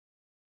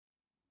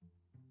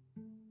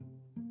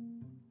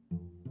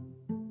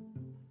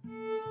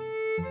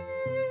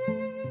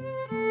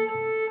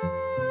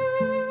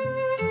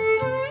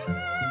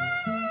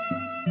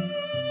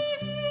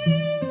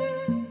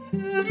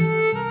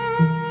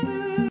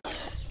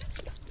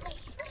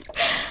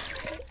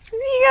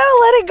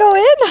to go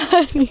in,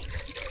 honey.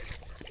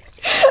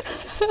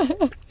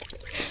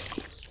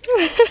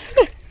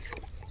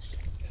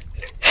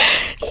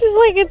 She's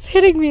like, it's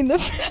hitting me in the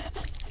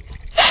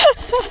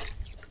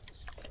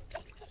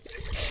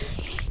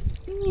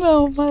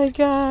Oh my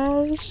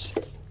gosh.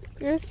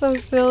 You're so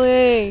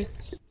silly.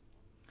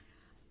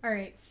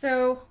 Alright,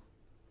 so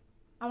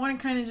I want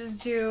to kind of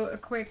just do a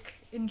quick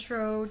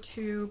intro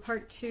to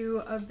part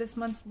 2 of this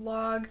month's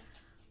vlog.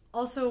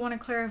 Also want to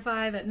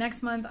clarify that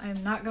next month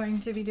I'm not going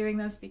to be doing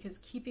this because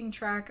keeping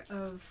track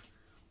of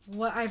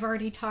what I've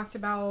already talked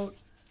about,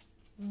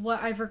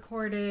 what I've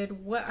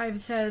recorded, what I've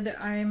said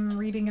I'm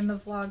reading in the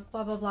vlog,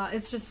 blah blah blah,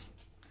 it's just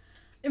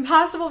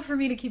impossible for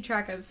me to keep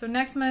track of. So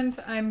next month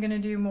I'm gonna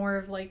do more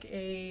of like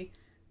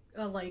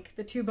like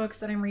the 2 books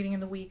that I'm reading in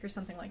the week or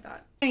something like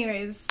that.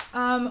 Anyways,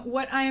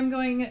 what I am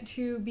going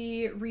to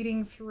be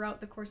reading throughout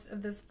the course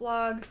of this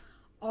vlog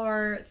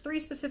are 3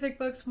 specific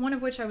books, one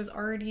of which I was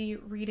already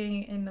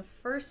reading in the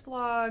first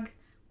vlog,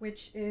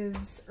 which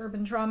is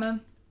Urban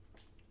Trauma.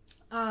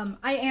 I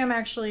am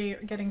actually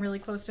getting really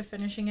close to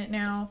finishing it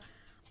now.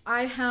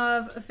 I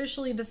have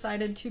officially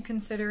decided to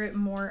consider it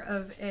more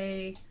of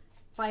a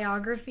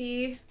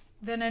biography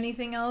than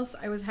anything else.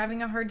 I was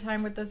having a hard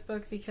time with this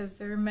book because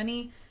there are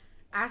many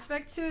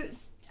aspects to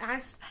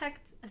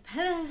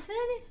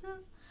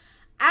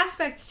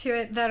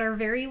it that are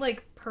very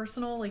like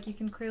personal. Like you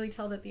can clearly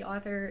tell that the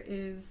author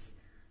is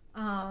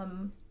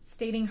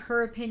stating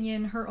her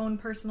opinion, her own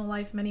personal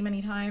life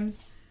many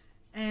times.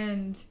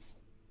 And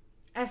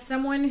as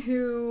someone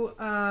who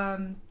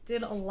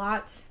did a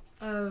lot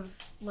of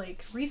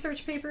like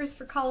research papers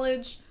for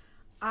college,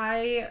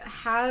 I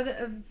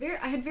had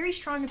very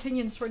strong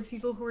opinions towards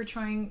people who were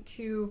trying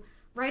to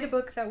write a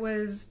book that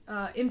was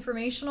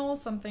informational,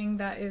 something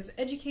that is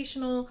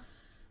educational,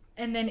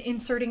 and then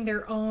inserting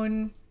their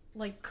own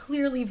like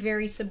clearly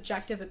very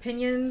subjective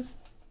opinions.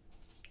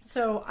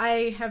 So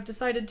I have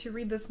decided to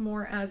read this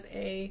more as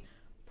a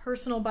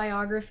personal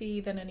biography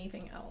than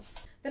anything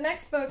else. The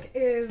next book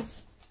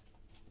is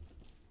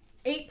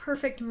 8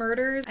 Perfect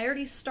Murders. I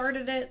already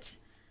started it,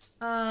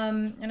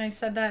 and I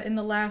said that in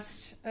the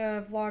last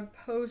vlog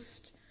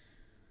post.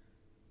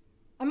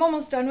 I'm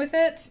almost done with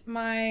it.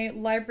 My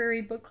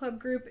library book club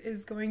group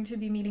is going to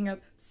be meeting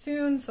up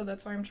soon, so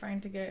that's why I'm trying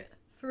to get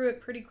through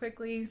it pretty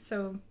quickly.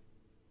 So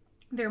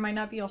there might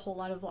not be a whole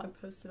lot of vlog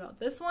posts about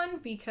this one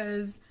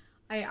because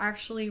I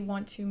actually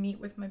want to meet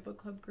with my book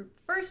club group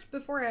first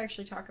before I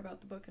actually talk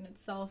about the book in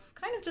itself,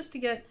 kind of just to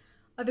get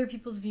other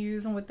people's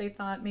views on what they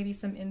thought, maybe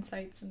some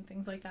insights and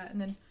things like that, and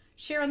then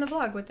share on the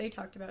vlog what they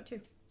talked about too.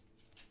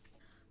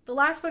 The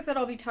last book that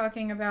I'll be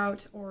talking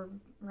about, or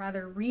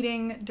rather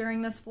reading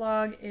during this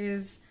vlog,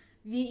 is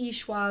V.E.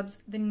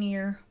 Schwab's The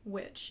Near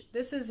Witch.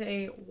 This is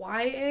a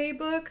YA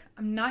book.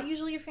 I'm not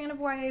usually a fan of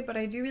YA, but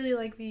I do really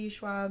like V.E.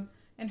 Schwab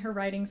and her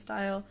writing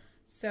style,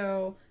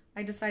 so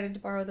I decided to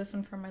borrow this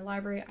one from my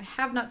library. I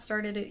have not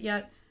started it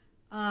yet.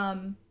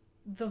 The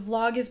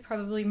vlog is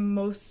probably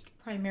most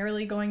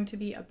primarily going to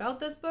be about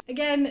this book.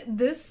 Again,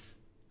 this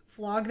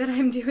vlog that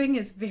I'm doing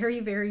is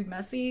very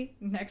messy.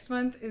 Next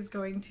month is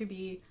going to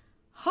be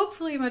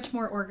hopefully much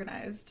more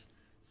organized.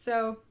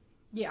 So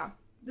yeah,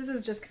 this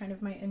is just kind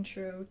of my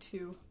intro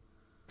to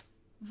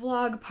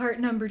vlog part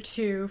number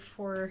 2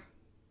 for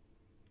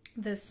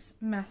this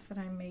mess that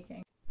I'm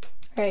making.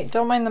 Alright,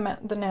 don't mind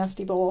the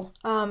nasty bowl.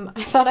 I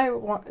thought I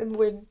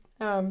would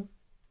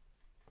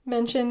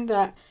mention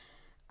that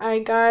I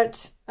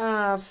got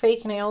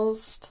fake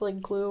nails to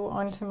like glue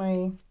onto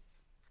my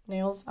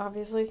nails,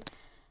 obviously,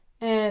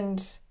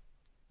 and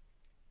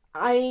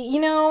I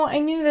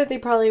knew that they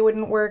probably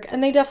wouldn't work,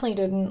 and they definitely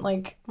didn't.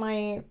 Like,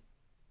 they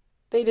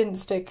didn't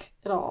stick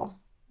at all,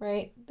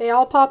 right? They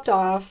all popped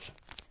off.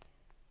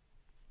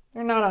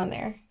 They're not on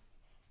there.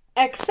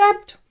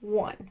 Except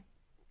one.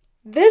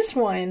 This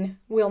one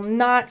will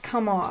not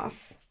come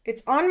off.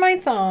 It's on my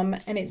thumb,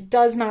 and it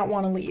does not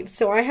want to leave.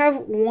 So I have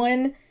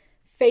one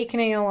fake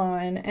nail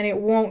on, and it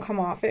won't come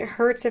off. It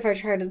hurts if I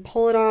try to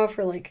pull it off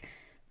or, like,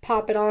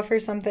 pop it off or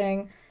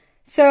something.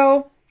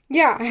 So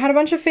yeah, I had a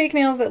bunch of fake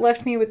nails that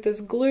left me with this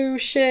glue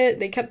shit.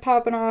 They kept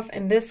popping off,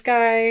 and this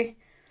guy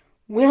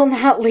will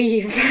not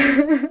leave.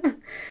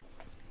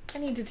 I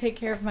need to take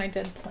care of my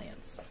dead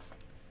plants.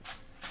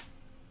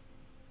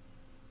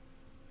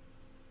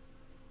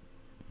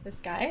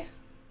 This guy.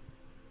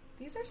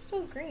 These are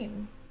still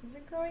green. Is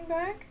it growing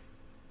back?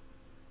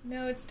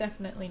 No, it's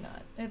definitely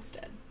not. It's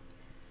dead.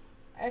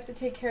 I have to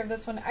take care of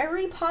this one. I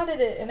repotted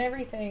it and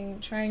everything,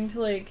 trying to,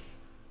 like,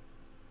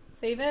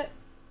 save it.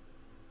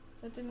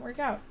 That didn't work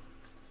out.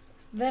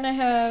 Then I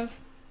have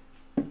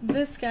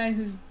this guy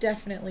who's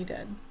definitely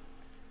dead.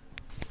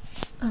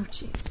 Oh,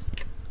 jeez.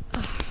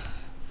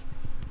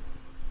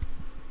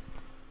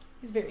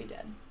 He's very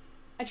dead.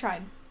 I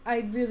tried.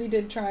 I really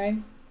did try.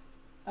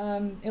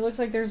 It looks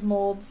like there's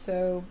mold,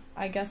 so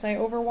I guess I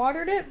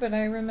overwatered it, but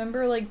I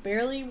remember, like,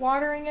 barely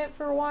watering it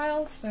for a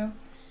while, so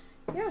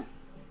yeah.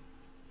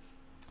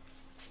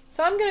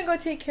 So I'm gonna go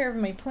take care of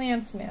my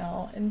plants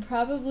now, and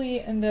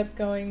probably end up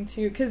going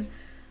to, because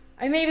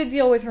I made a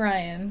deal with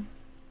Ryan.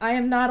 I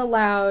am not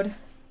allowed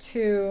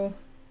to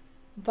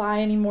buy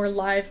any more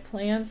live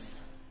plants.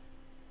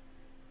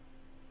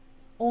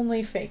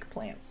 Only fake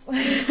plants.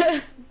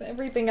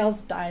 Everything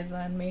else dies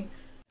on me.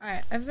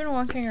 Alright, I've been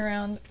walking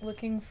around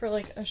looking for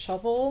like a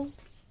shovel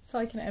so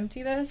I can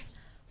empty this,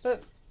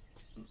 but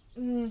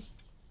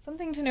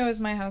something to know is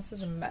my house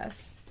is a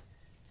mess.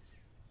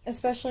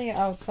 Especially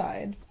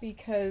outside,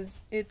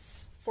 because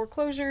it's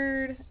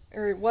foreclosured,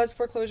 or it was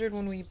foreclosured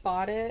when we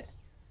bought it,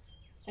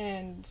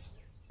 and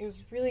it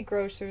was really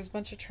gross. There was a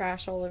bunch of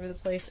trash all over the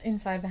place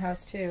inside the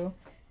house too,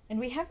 and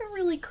we haven't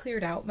really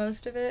cleared out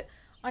most of it.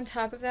 On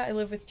top of that, I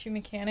live with 2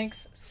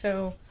 mechanics,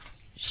 so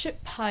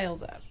shit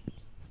piles up.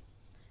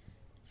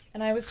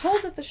 And I was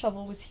told that the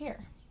shovel was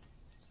here.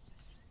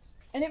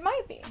 And it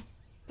might be.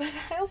 But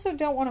I also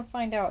don't want to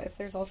find out if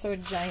there's also a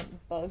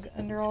giant bug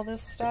under all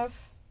this stuff.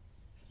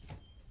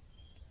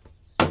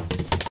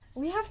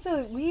 We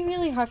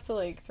really have to,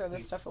 like, throw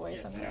this stuff away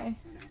someday. I know.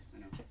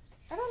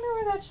 I don't know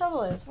where that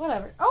shovel is.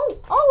 Whatever.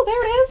 Oh,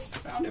 there it is!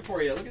 Found it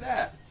for you. Look at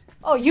that.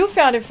 Oh, you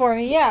found it for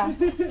me, yeah.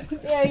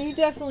 Yeah, you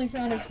definitely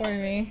found it for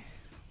me.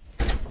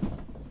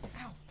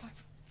 Ow, fuck.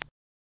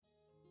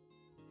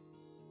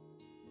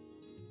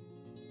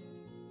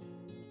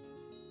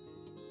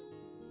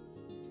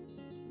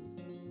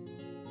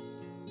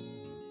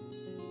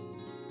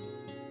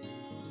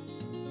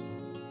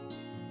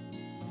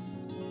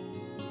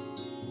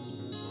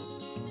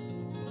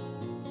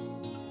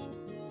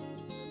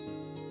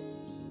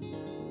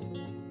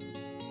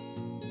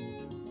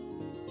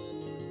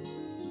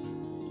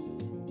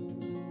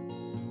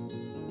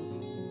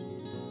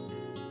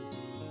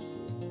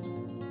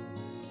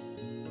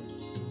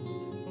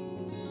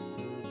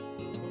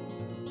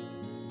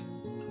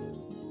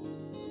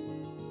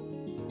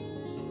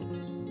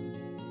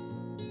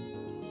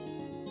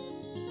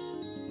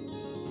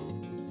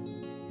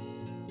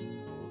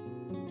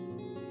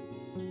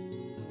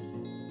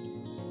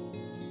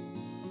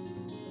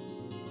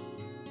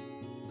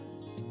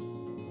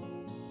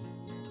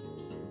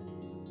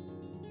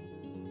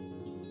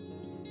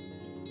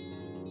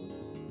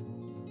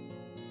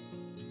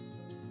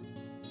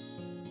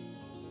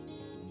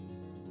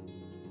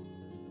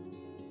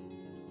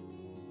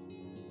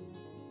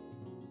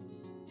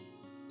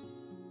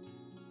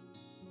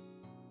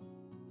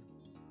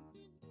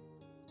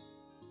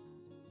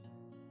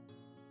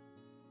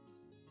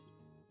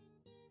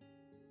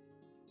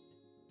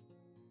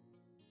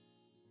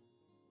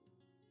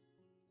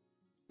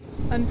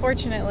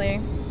 Unfortunately,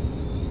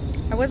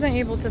 I wasn't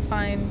able to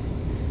find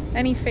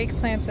any fake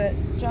plants at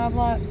Job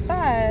Lot,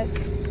 but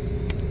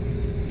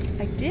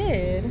I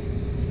did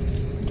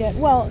get,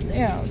 well, you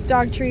know,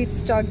 dog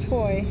treats, dog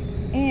toy,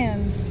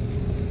 and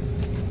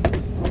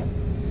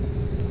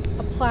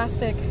a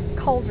plastic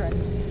cauldron.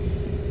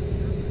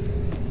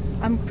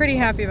 I'm pretty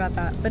happy about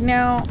that, but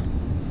now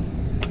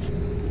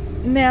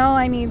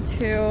I need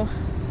to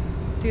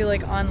do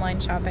like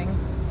online shopping,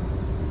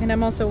 and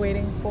I'm also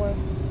waiting for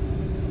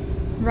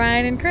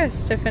Ryan and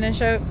Chris to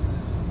finish up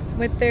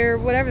with their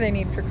whatever they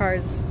need for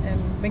cars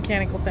and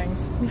mechanical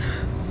things.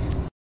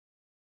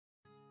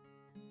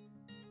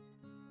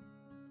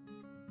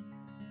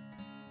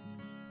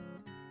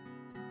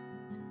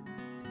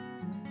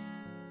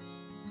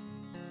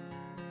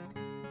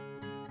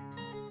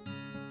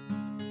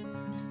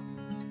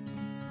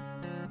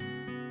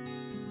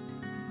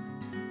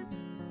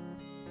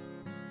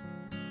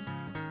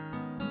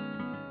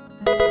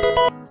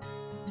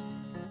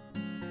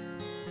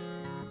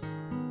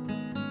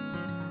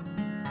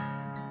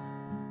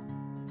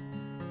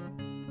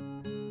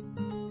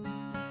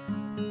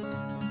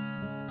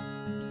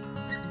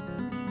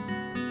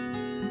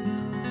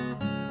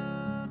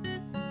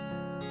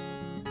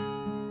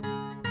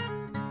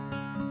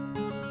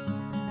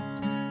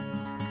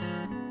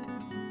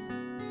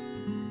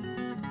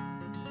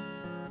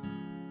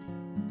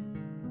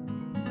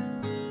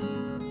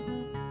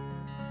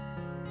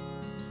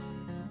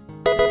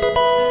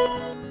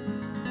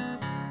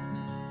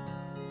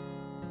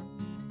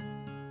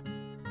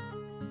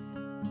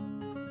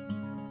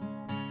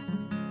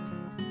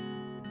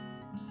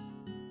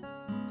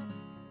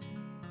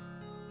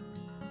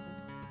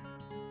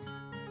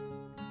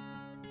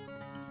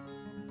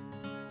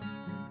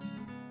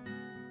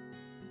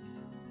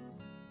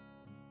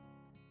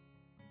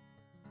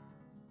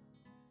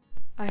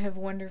 I have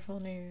wonderful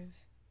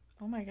news.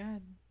 Oh my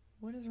god,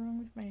 what is wrong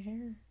with my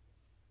hair?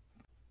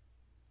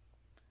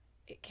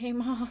 It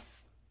came off.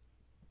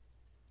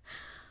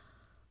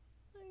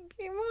 It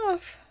came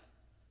off.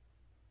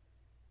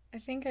 I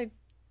think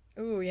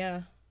ooh,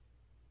 yeah.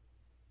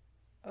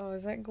 Oh,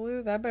 is that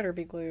glue? That better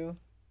be glue.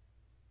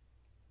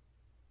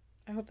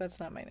 I hope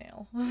that's not my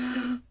nail.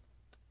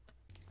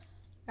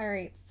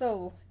 Alright,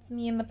 so it's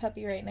me and the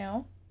puppy right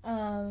now.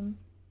 Gonna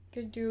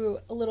do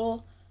a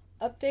little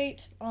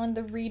update on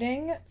the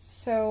reading.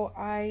 So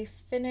I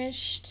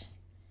finished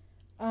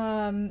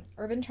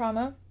Urban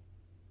Trauma.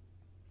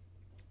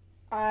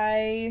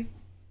 I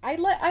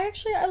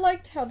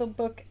liked how the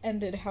book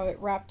ended, how it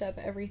wrapped up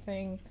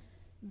everything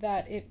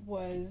that it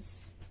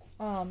was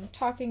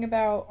talking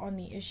about on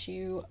the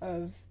issue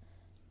of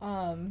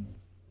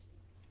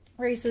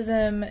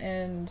racism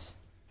and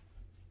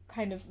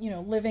kind of,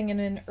 living in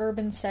an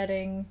urban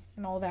setting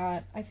and all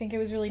that. I think it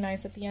was really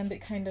nice at the end. It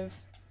kind of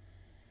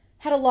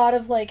had a lot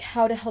of, like,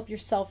 how to help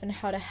yourself and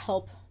how to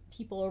help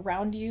people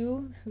around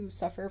you who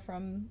suffer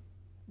from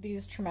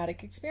these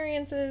traumatic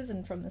experiences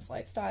and from this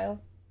lifestyle.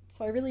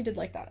 So I really did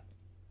like that.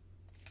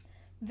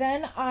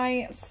 Then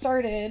I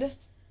started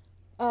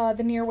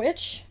The Near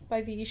Witch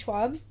by V.E.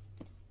 Schwab.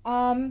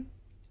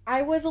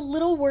 I was a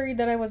little worried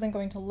that I wasn't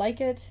going to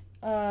like it,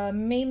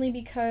 mainly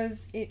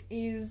because it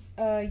is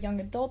a young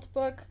adult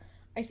book.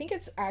 I think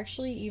it's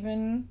actually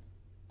even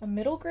a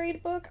middle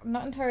grade book. I'm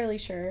not entirely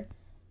sure,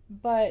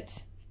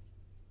 but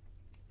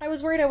I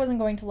was worried I wasn't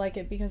going to like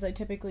it because I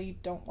typically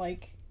don't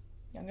like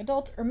young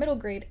adult or middle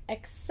grade,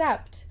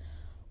 except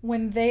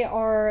when they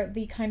are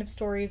the kind of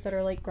stories that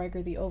are like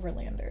Gregor the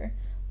Overlander,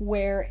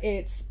 where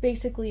it's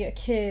basically a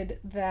kid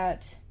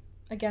that,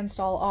 against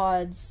all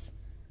odds,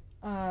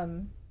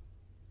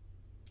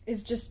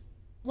 is just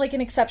like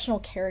an exceptional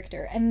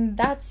character. And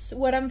that's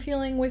what I'm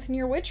feeling with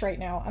Near Witch right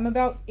now. I'm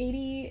about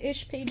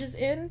 80-ish pages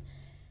in,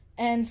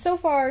 and so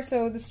far,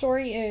 so the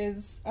story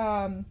is,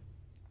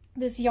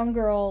 this young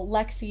girl,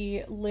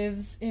 Lexi,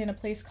 lives in a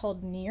place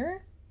called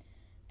Near,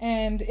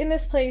 and in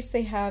this place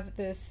they have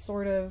this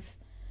sort of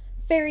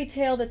fairy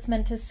tale that's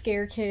meant to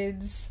scare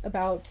kids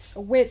about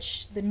a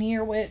witch, the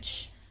Near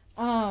Witch,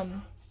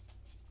 and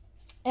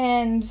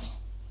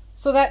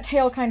so that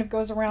tale kind of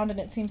goes around, and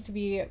it seems to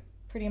be a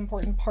pretty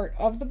important part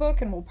of the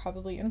book and will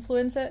probably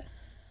influence it.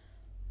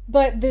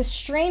 But this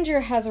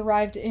stranger has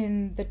arrived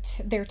in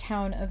their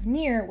town of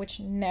Near, which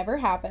never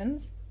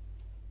happens,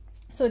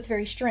 so it's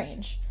very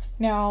strange.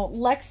 Now,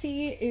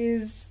 Lexi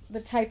is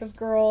the type of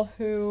girl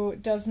who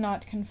does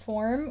not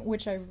conform,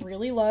 which I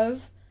really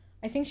love.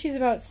 I think she's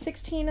about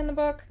 16 in the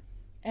book,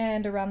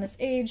 and around this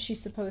age,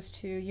 she's supposed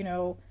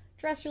to,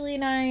 dress really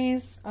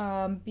nice,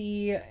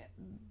 be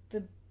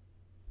the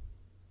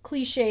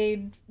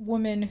cliched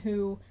woman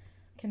who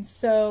can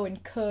sew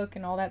and cook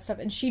and all that stuff,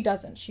 and she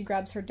doesn't. She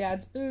grabs her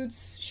dad's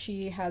boots,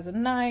 she has a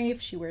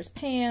knife, she wears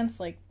pants,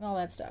 like, all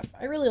that stuff.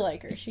 I really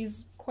like her.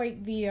 She's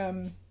quite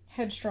the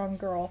headstrong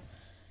girl,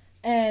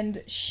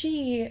 and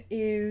she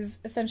is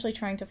essentially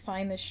trying to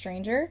find this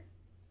stranger.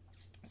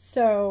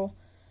 So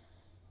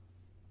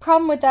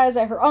problem with that is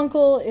that her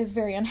uncle is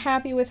very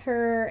unhappy with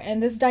her,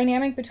 and this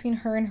dynamic between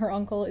her and her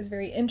uncle is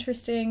very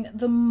interesting.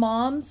 The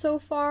mom so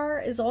far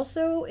is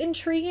also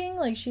intriguing.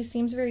 Like, she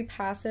seems very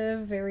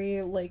passive,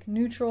 very, like,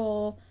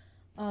 neutral,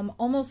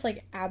 almost,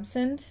 like,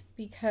 absent,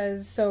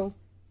 because, so,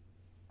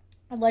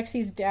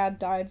 Alexi's dad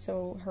died,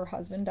 so her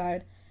husband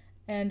died,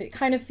 and it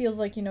kind of feels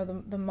like,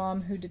 the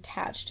mom who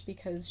detached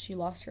because she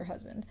lost her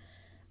husband.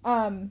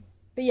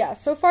 But yeah,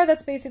 so far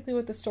that's basically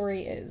what the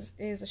story is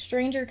a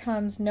stranger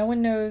comes, no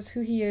one knows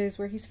who he is,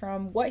 where he's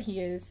from, what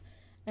he is,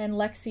 and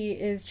Lexi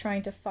is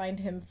trying to find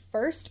him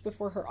first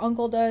before her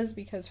uncle does,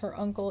 because her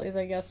uncle is,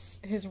 I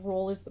guess, his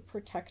role is the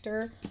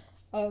protector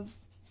of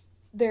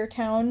their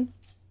town,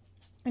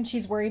 and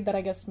she's worried that,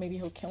 I guess, maybe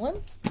he'll kill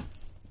him.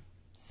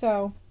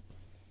 So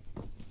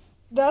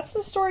that's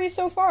the story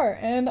so far,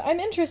 and I'm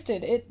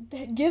interested.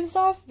 It gives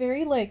off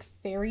very, like,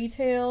 fairy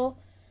tale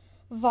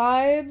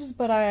vibes,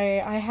 but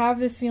I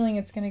have this feeling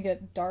it's gonna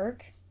get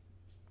dark.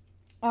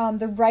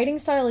 The writing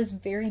style is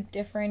very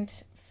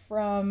different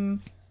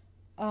from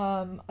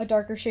A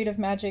Darker Shade of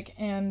Magic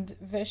and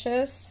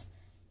Vicious.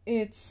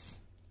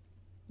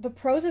 The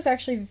prose is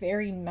actually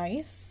very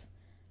nice,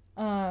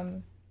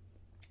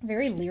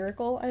 very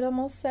lyrical, I'd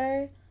almost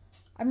say.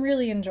 I'm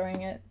really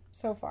enjoying it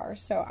so far,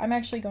 so I'm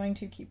actually going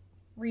to keep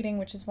reading,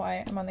 which is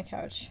why I'm on the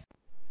couch.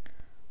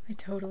 I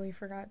totally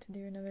forgot to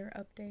do another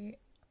update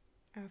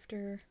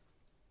after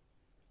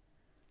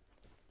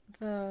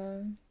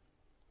the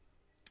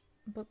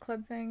book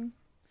club thing.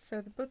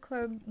 So the book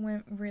club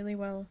went really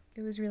well.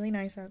 It was really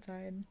nice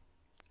outside.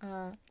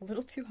 A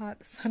little too hot.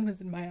 The sun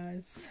was in my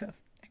eyes, so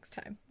next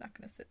time, not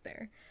gonna sit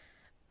there.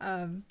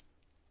 I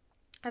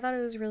thought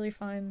it was really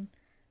fun.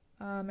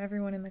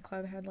 Everyone in the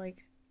club had,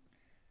 like,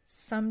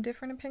 some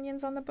different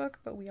opinions on the book,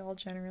 but we all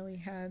generally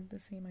had the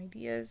same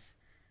ideas.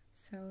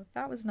 So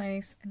that was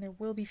nice, and there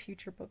will be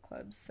future book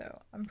clubs,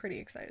 so I'm pretty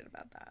excited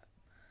about that.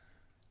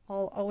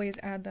 I'll always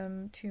add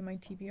them to my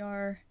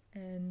TBR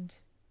and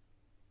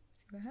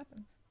see what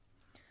happens.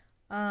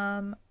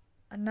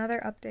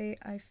 Another update,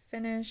 I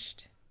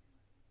finished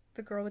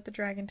The Girl with the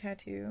Dragon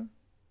Tattoo,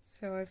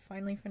 so I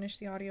finally finished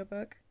the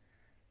audiobook.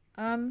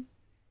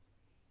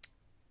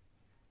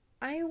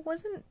 I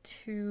wasn't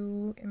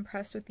too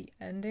impressed with the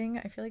ending.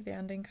 I feel like the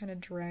ending kind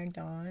of dragged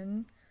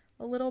on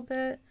a little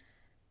bit,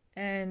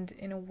 and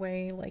in a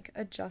way, like,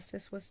 a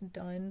justice was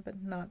done,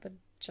 but not the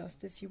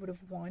justice you would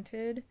have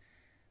wanted.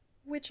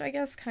 Which I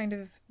guess kind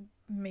of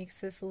makes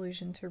this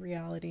allusion to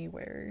reality,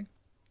 where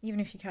even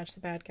if you catch the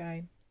bad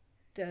guy,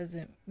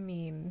 doesn't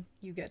mean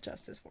you get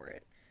justice for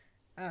it.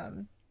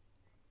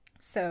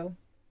 So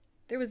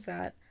there was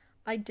that.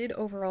 I did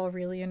overall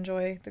really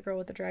enjoy The Girl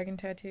with the Dragon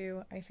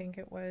Tattoo. I think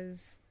it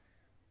was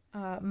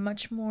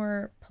much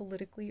more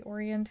politically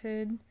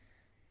oriented,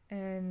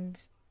 and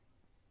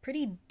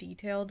pretty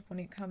detailed when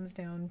it comes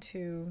down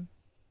to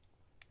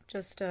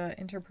just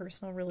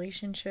interpersonal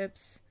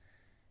relationships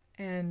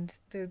and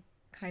the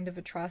kind of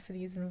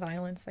atrocities and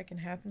violence that can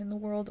happen in the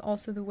world.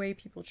 Also the way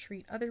people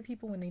treat other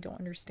people when they don't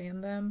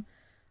understand them.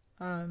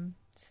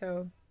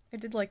 So I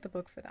did like the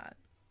book for that.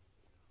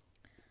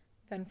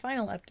 Then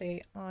final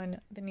update on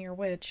The Near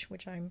Witch,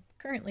 which I'm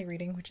currently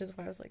reading, which is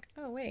why I was like,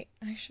 oh wait,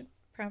 I should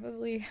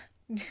probably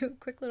do a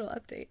quick little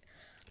update.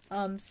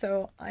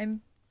 So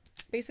I'm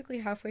basically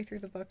halfway through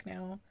the book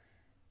now.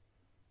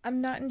 I'm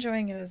not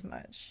enjoying it as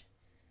much.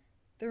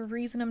 The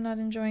reason I'm not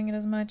enjoying it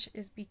as much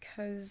is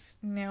because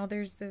now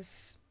there's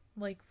this,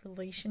 like,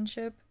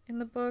 relationship in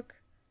the book,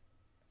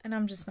 and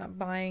I'm just not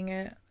buying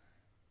it.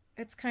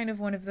 It's kind of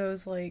one of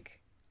those, like,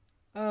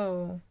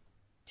 oh,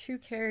 two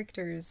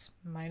characters,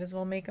 might as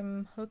well make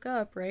them hook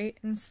up, right?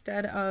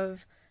 Instead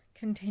of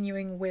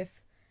continuing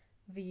with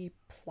the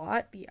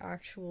plot, the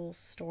actual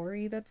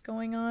story that's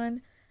going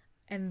on,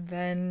 and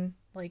then,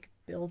 like,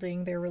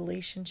 building their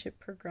relationship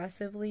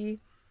progressively.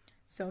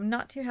 So I'm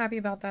not too happy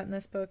about that in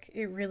this book.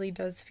 It really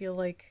does feel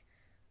like,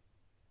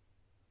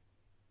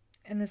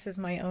 and this is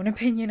my own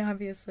opinion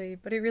obviously,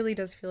 but it really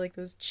does feel like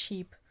those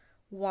cheap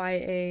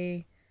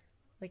YA,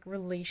 like,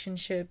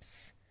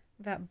 relationships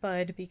that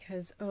bud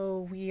because,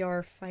 oh, we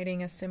are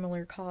fighting a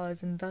similar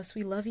cause and thus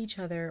we love each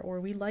other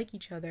or we like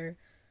each other.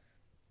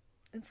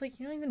 It's like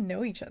you don't even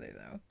know each other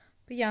though.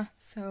 But yeah,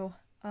 so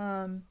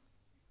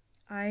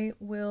I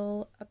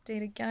will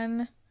update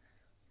again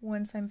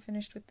once I'm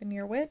finished with The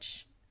Near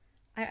Witch.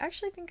 I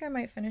actually think I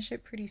might finish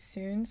it pretty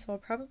soon, so I'll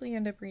probably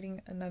end up reading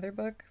another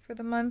book for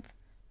the month.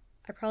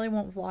 I probably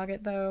won't vlog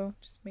it though,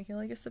 just make it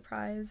like a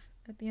surprise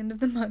at the end of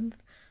the month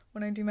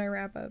when I do my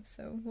wrap up,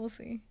 so we'll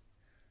see.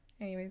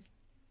 Anyways,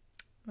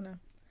 I'm gonna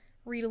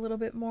read a little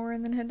bit more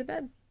and then head to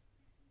bed.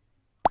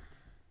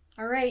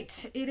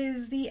 Alright, it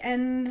is the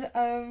end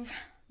of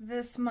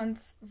this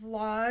month's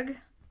vlog,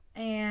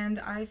 and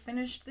I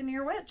finished The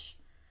Near Witch.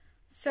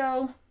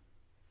 So,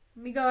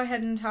 let me go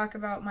ahead and talk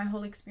about my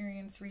whole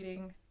experience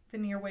reading The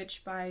Near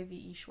Witch by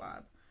V.E.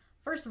 Schwab.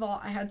 First of all,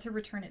 I had to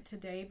return it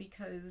today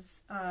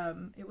because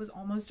it was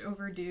almost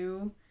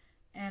overdue,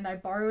 and I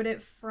borrowed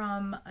it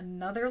from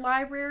another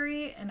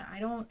library, and I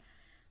don't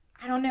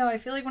know, I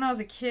feel like when I was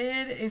a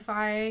kid, if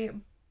I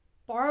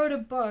borrowed a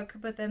book,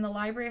 but then the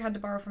library had to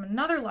borrow from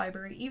another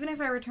library, even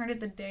if I returned it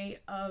the day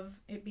of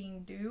it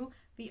being due,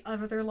 the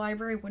other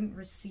library wouldn't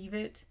receive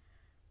it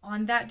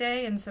on that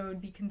day, and so it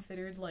would be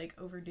considered, like,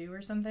 overdue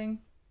or something.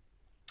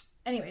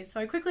 Anyway, so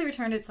I quickly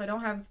returned it, so I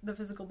don't have the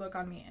physical book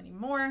on me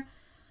anymore.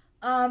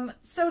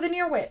 So The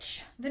Near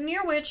Witch. The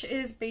Near Witch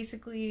is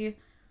basically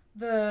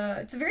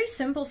it's a very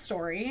simple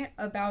story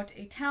about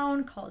a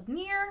town called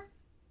Near,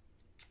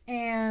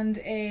 and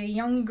a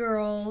young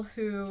girl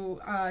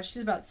who,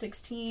 she's about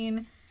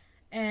 16,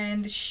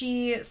 and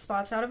she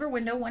spots out of her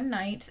window one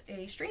night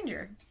a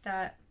stranger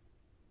that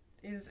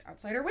is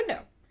outside her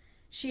window.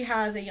 She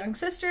has a young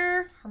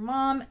sister, her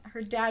mom,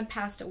 her dad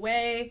passed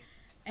away,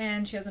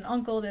 and she has an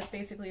uncle that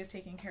basically is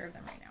taking care of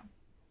them right now.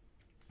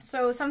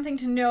 So something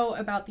to know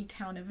about the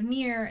town of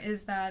Near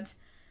is that,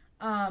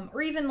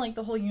 or even like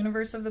the whole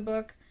universe of the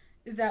book,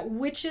 is that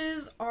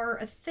witches are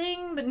a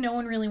thing, but no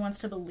one really wants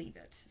to believe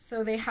it.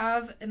 So they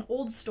have an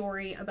old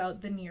story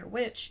about the Near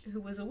Witch, who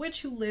was a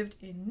witch who lived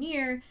in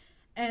Near,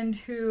 and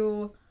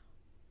who,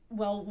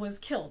 well, was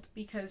killed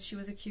because she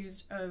was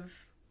accused of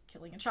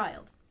killing a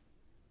child.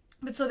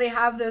 But so they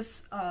have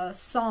this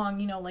song,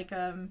 you know, like,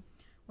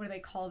 what do they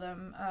call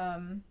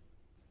them?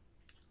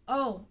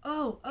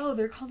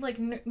 They're called like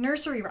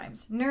nursery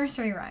rhymes.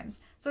 Nursery rhymes.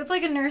 So it's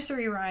like a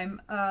nursery rhyme,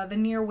 the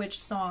Near Witch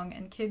song,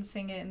 and kids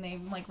sing it and they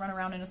like run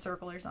around in a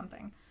circle or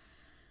something.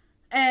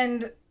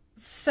 And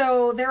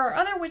so there are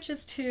other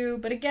witches too,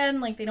 but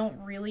again, like, they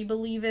don't really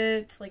believe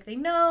it. Like, they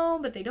know,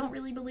 but they don't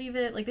really believe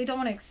it. Like, they don't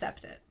want to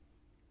accept it.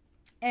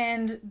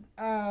 And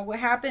what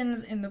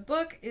happens in the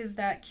book is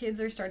that kids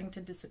are starting to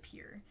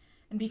disappear.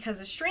 And because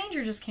a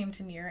stranger just came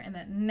to Near, and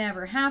that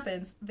never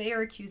happens, they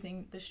are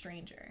accusing the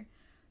stranger.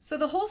 So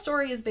the whole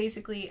story is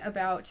basically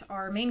about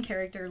our main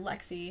character,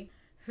 Lexi,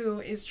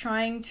 who is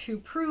trying to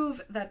prove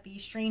that the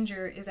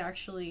stranger is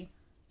actually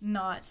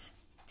not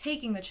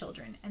taking the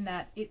children, and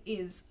that it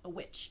is a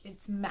witch.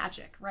 It's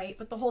magic, right?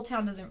 But the whole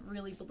town doesn't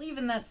really believe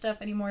in that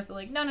stuff anymore, so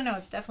like, no,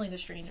 it's definitely the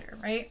stranger,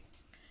 right?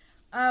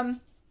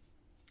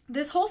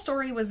 This whole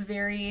story was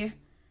very,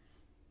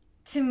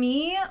 to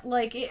me,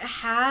 like, it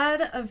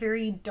had a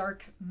very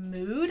dark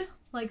mood.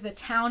 Like, the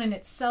town in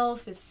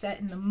itself is set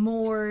in the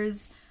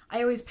moors.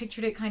 I always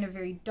pictured it kind of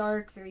very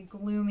dark, very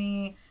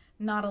gloomy.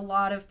 Not a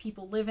lot of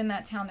people live in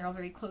that town. They're all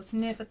very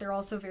close-knit, but they're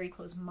also very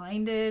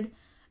close-minded.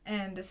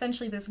 And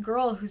essentially this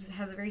girl who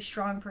has a very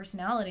strong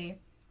personality,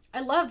 I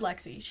loved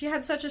Lexi. She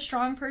had such a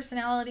strong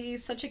personality,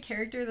 such a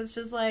character that's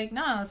just like,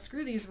 nah,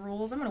 screw these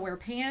rules. I'm gonna wear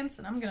pants,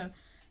 and I'm gonna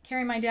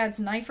carry my dad's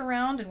knife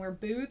around and wear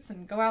boots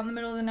and go out in the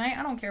middle of the night.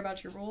 I don't care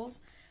about your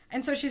rules.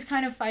 And so she's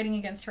kind of fighting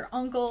against her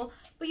uncle,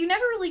 but you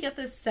never really get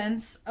this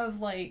sense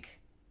of, like,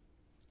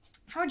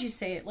 how would you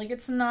say it? Like,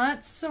 it's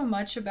not so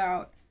much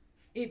about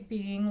it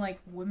being like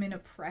women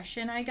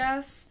oppression, I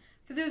guess.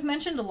 Because it was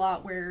mentioned a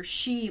lot where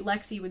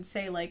Lexi would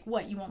say like,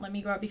 what, you won't let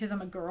me go out because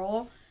I'm a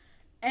girl?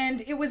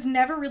 And it was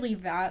never really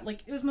that.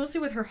 Like, it was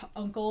mostly with her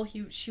uncle.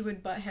 She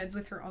would butt heads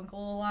with her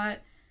uncle a lot.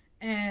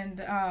 And,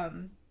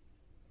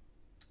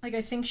 like,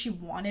 I think she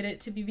wanted it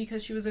to be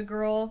because she was a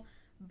girl.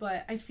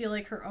 But I feel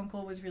like her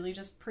uncle was really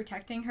just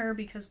protecting her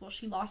because, well,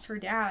 she lost her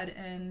dad.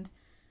 And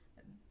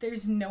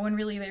there's no one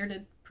really there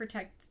to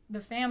protect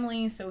the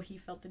family. So he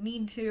felt the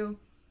need to.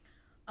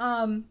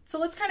 So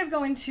let's kind of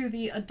go into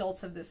the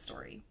adults of this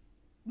story.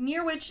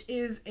 Near Witch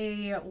is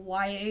a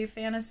YA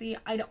fantasy.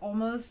 I'd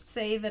almost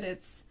say that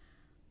it's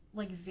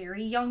like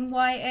very young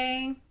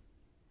YA,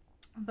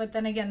 but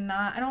then again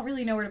not. I don't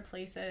really know where to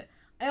place it.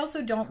 I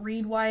also don't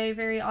read YA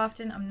very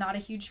often. I'm not a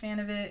huge fan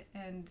of it,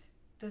 and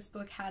this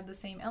book had the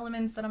same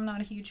elements that I'm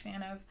not a huge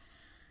fan of.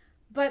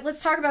 But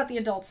let's talk about the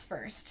adults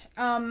first.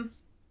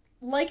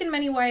 Like in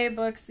many YA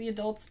books, the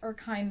adults are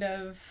kind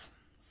of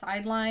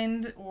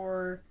sidelined,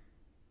 or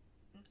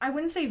I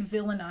wouldn't say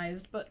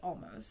villainized, but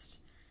almost.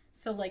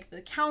 So like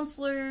the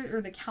counselor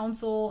or the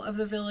council of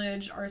the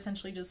village are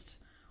essentially just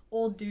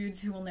old dudes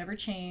who will never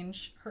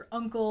change. Her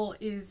uncle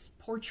is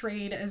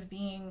portrayed as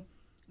being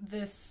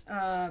this,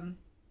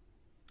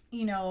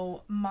 you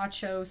know,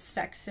 macho,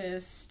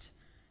 sexist,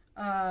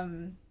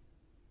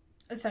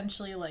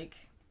 essentially like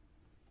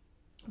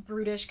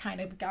brutish kind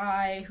of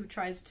guy who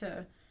tries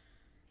to,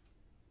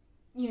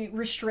 you know,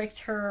 restrict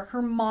her.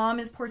 Her mom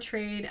is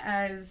portrayed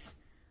as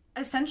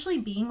essentially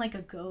being like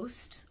a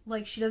ghost.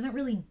 Like, she doesn't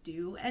really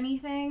do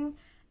anything.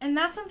 And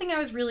that's something I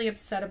was really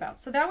upset about.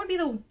 So that would be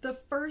the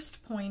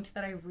first point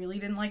that I really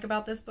didn't like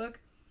about this book,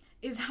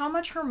 is how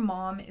much her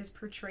mom is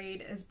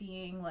portrayed as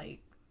being, like,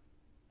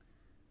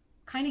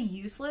 kind of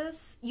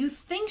useless. You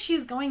think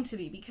she's going to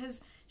be,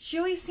 because she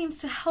always seems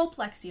to help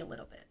Lexi a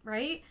little bit,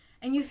 right?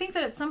 And you think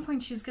that at some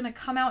point she's going to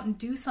come out and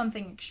do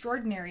something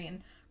extraordinary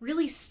and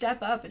really step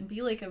up and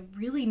be, like, a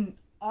really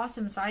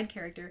awesome side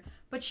character.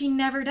 But she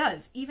never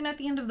does. Even at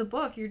the end of the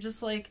book, you're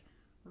just like,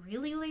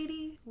 really,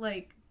 lady?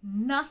 Like,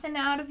 nothing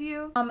out of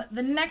you.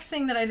 The next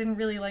thing that I didn't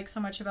really like so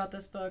much about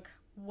this book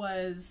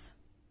was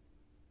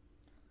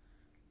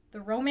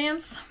the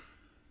romance.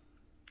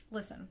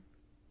 Listen,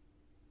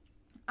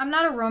 I'm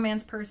not a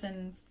romance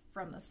person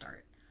from the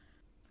start.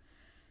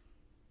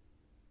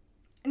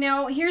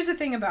 Now, here's the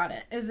thing about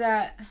it, is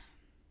that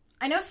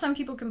I know some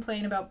people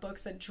complain about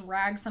books that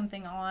drag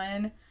something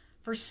on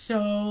for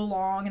so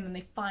long and then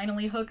they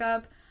finally hook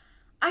up.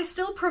 I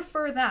still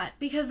prefer that,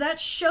 because that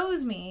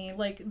shows me,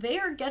 like, they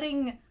are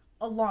getting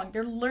along.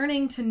 They're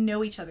learning to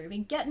know each other. They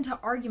get into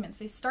arguments.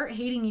 They start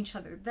hating each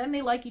other. Then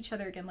they like each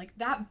other again. Like,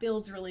 that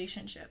builds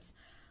relationships.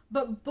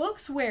 But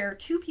books where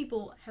two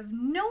people have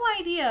no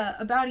idea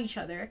about each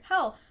other,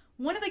 hell,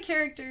 one of the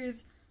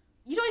characters,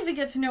 you don't even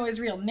get to know his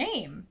real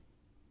name.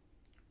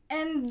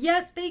 And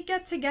yet they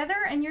get together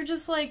and you're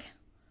just like,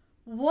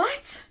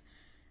 what?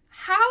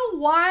 How?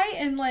 Why?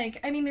 And like,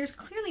 I mean, there's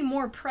clearly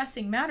more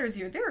pressing matters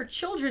here. There are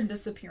children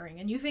disappearing,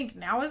 and you think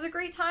now is a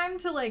great time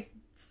to like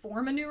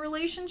form a new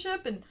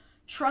relationship and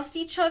trust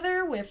each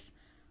other with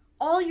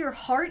all your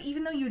heart,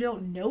 even though you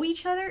don't know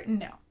each other?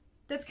 No,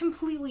 that's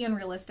completely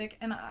unrealistic,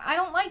 and I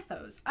don't like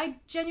those. I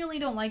genuinely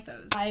don't like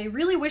those. I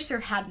really wish there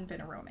hadn't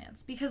been a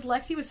romance, because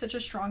Lexi was such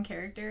a strong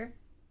character.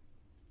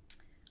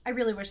 I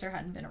really wish there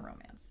hadn't been a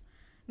romance.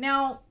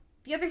 Now,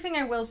 the other thing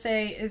I will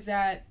say is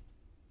that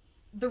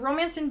the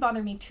romance didn't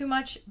bother me too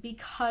much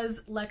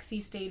because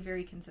Lexi stayed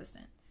very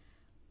consistent.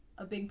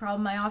 A big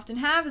problem I often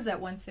have is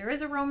that once there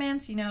is a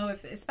romance, you know,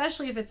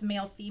 especially if it's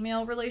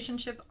male-female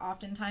relationship,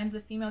 oftentimes the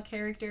female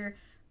character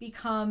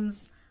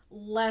becomes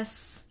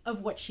less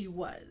of what she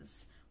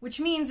was. Which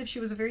means if she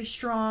was a very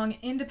strong,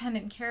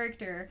 independent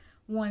character,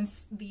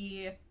 once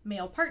the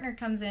male partner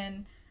comes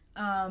in,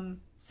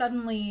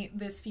 suddenly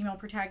this female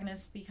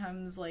protagonist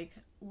becomes like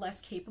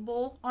less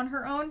capable on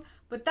her own.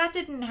 But that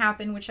didn't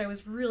happen, which I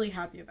was really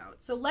happy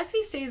about. So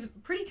Lexi stays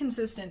pretty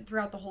consistent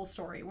throughout the whole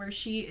story, where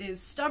she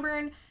is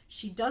stubborn,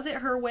 she does it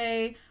her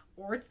way,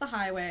 or it's the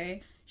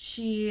highway.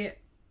 She,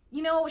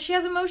 you know, she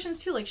has emotions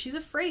too, like she's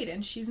afraid,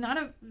 and she's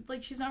not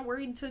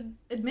worried to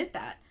admit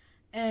that.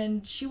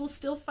 And she will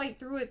still fight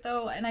through it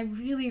though, and I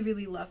really,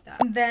 really love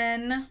that. And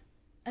then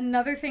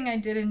another thing I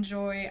did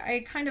enjoy,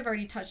 I kind of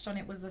already touched on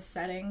it, was the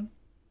setting.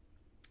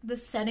 The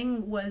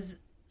setting was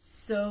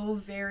so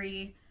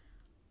very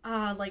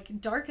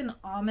like dark and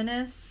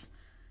ominous,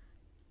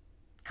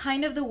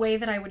 kind of the way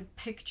that I would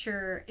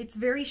picture, it's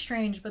very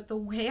strange, but the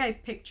way I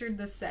pictured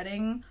the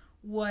setting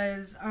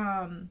was,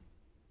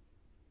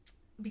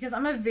 because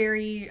I'm a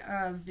very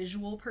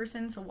visual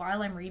person, so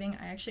while I'm reading,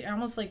 I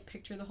almost like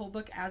picture the whole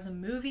book as a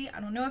movie. I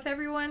don't know if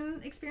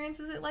everyone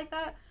experiences it like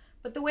that,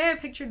 but the way I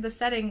pictured the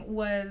setting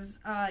was,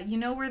 you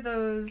know where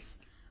those,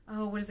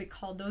 oh, what is it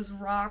called? Those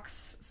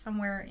rocks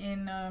somewhere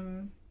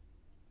in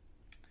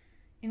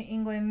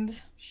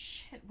England.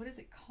 Shit, what is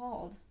it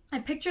called? I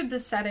pictured the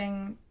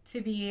setting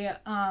to be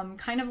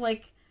kind of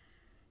like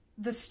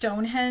the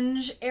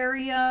Stonehenge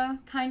area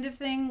kind of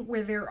thing,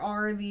 where there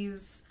are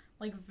these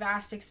like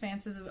vast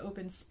expanses of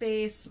open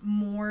space,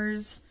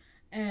 moors,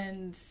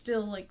 and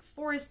still like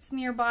forests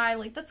nearby.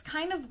 Like that's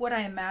kind of what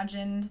I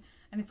imagined,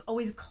 and it's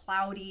always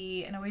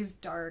cloudy and always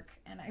dark,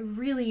 and I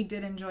really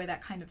did enjoy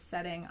that kind of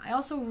setting. I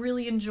also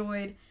really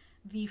enjoyed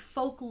the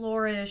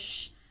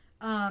folklorish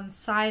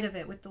side of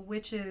it with the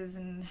witches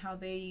and how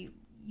they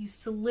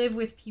used to live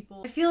with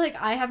people. I feel like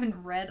I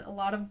haven't read a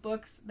lot of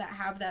books that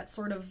have that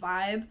sort of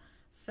vibe,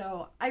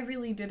 so I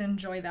really did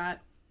enjoy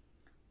that.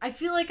 I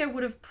feel like I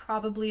would have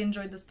probably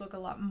enjoyed this book a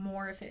lot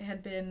more if it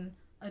had been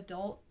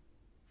adult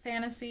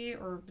fantasy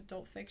or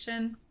adult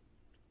fiction,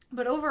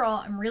 but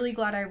overall I'm really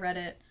glad I read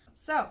it.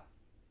 So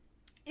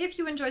if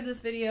you enjoyed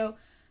this video,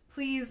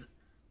 please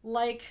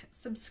like,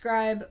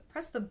 subscribe,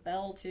 press the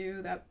bell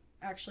too, that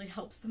actually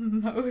helps the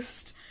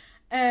most.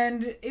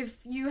 And if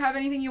you have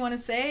anything you want to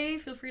say,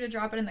 feel free to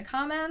drop it in the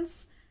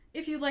comments.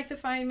 If you'd like to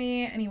find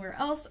me anywhere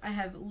else, I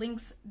have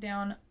links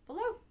down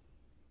below.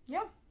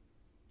 Yeah.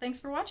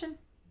 Thanks for watching.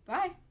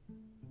 Bye.